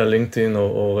social media, LinkedIn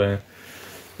or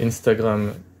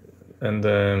Instagram. And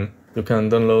you can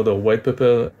download our white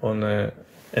paper on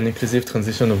an inclusive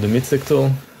transition of the meat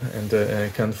sector, and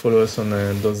can follow us on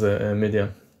those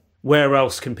media. Where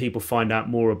else can people find out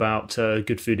more about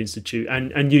Good Food Institute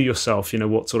and you yourself?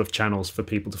 What sort of channels for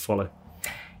people to follow?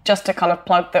 just to kind of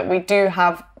plug that we do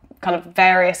have kind of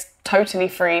various totally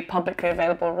free, publicly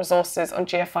available resources on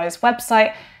GFI's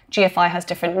website. GFI has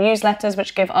different newsletters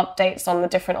which give updates on the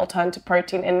different alternative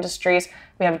protein industries.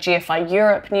 We have a GFI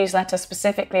Europe newsletter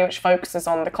specifically, which focuses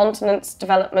on the continent's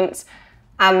developments.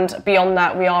 And beyond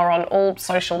that, we are on all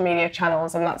social media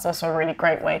channels, and that's also a really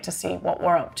great way to see what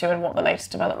we're up to and what the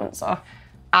latest developments are.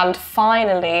 And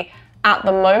finally, at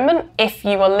the moment, if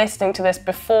you are listening to this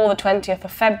before the 20th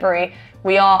of February,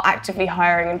 we are actively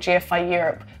hiring in GFI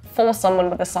Europe for someone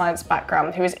with a science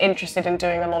background who is interested in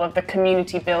doing a lot of the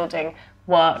community building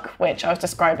work, which I was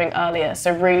describing earlier.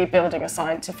 So really building a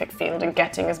scientific field and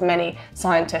getting as many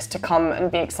scientists to come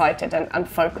and be excited and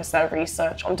focus their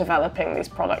research on developing these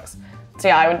products. So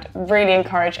yeah, I would really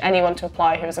encourage anyone to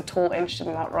apply who is at all interested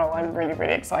in that role. I'm really,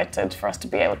 really excited for us to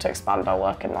be able to expand our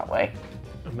work in that way.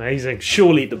 Amazing.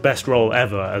 Surely the best role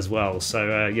ever as well.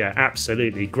 So yeah,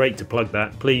 absolutely. Great to plug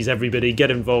that. Please, everybody,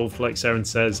 get involved, like Seren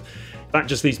says. That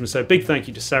just leaves me to say a big thank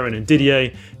you to Seren and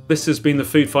Didier. This has been the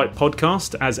Food Fight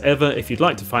podcast. As ever, if you'd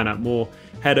like to find out more,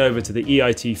 head over to the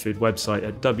EIT Food website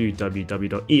at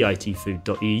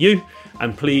www.eitfood.eu.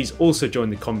 And please also join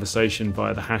the conversation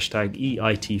via the hashtag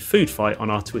EITFoodFight on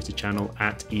our Twitter channel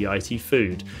at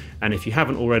EITFood. And if you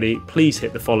haven't already, please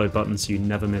hit the follow button so you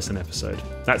never miss an episode.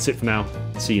 That's it for now.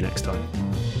 See you next time.